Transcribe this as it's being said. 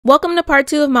Welcome to part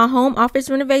 2 of my home office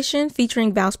renovation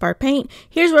featuring Valspar paint.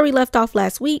 Here's where we left off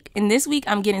last week. And this week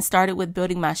I'm getting started with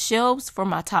building my shelves for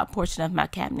my top portion of my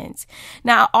cabinets.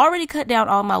 Now I already cut down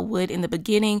all my wood in the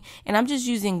beginning and I'm just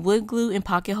using wood glue and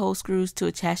pocket hole screws to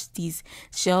attach these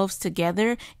shelves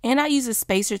together, and I use a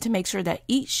spacer to make sure that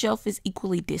each shelf is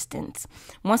equally distanced.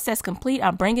 Once that's complete, I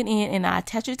bring it in and I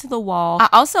attach it to the wall. I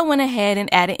also went ahead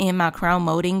and added in my crown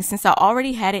molding since I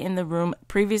already had it in the room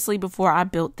previously before I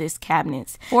built this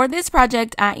cabinet. For this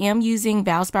project, I am using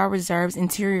Valspar Reserve's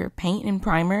interior paint and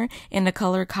primer in the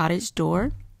color Cottage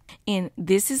Door. And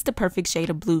this is the perfect shade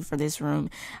of blue for this room.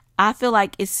 I feel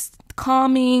like it's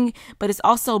calming, but it's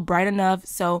also bright enough,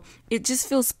 so it just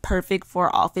feels perfect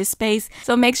for office space.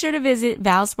 So make sure to visit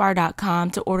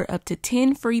valspar.com to order up to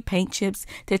 10 free paint chips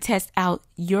to test out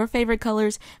your favorite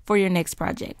colors for your next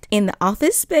project. And the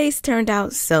office space turned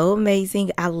out so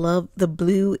amazing. I love the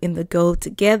blue and the gold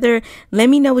together. Let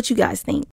me know what you guys think.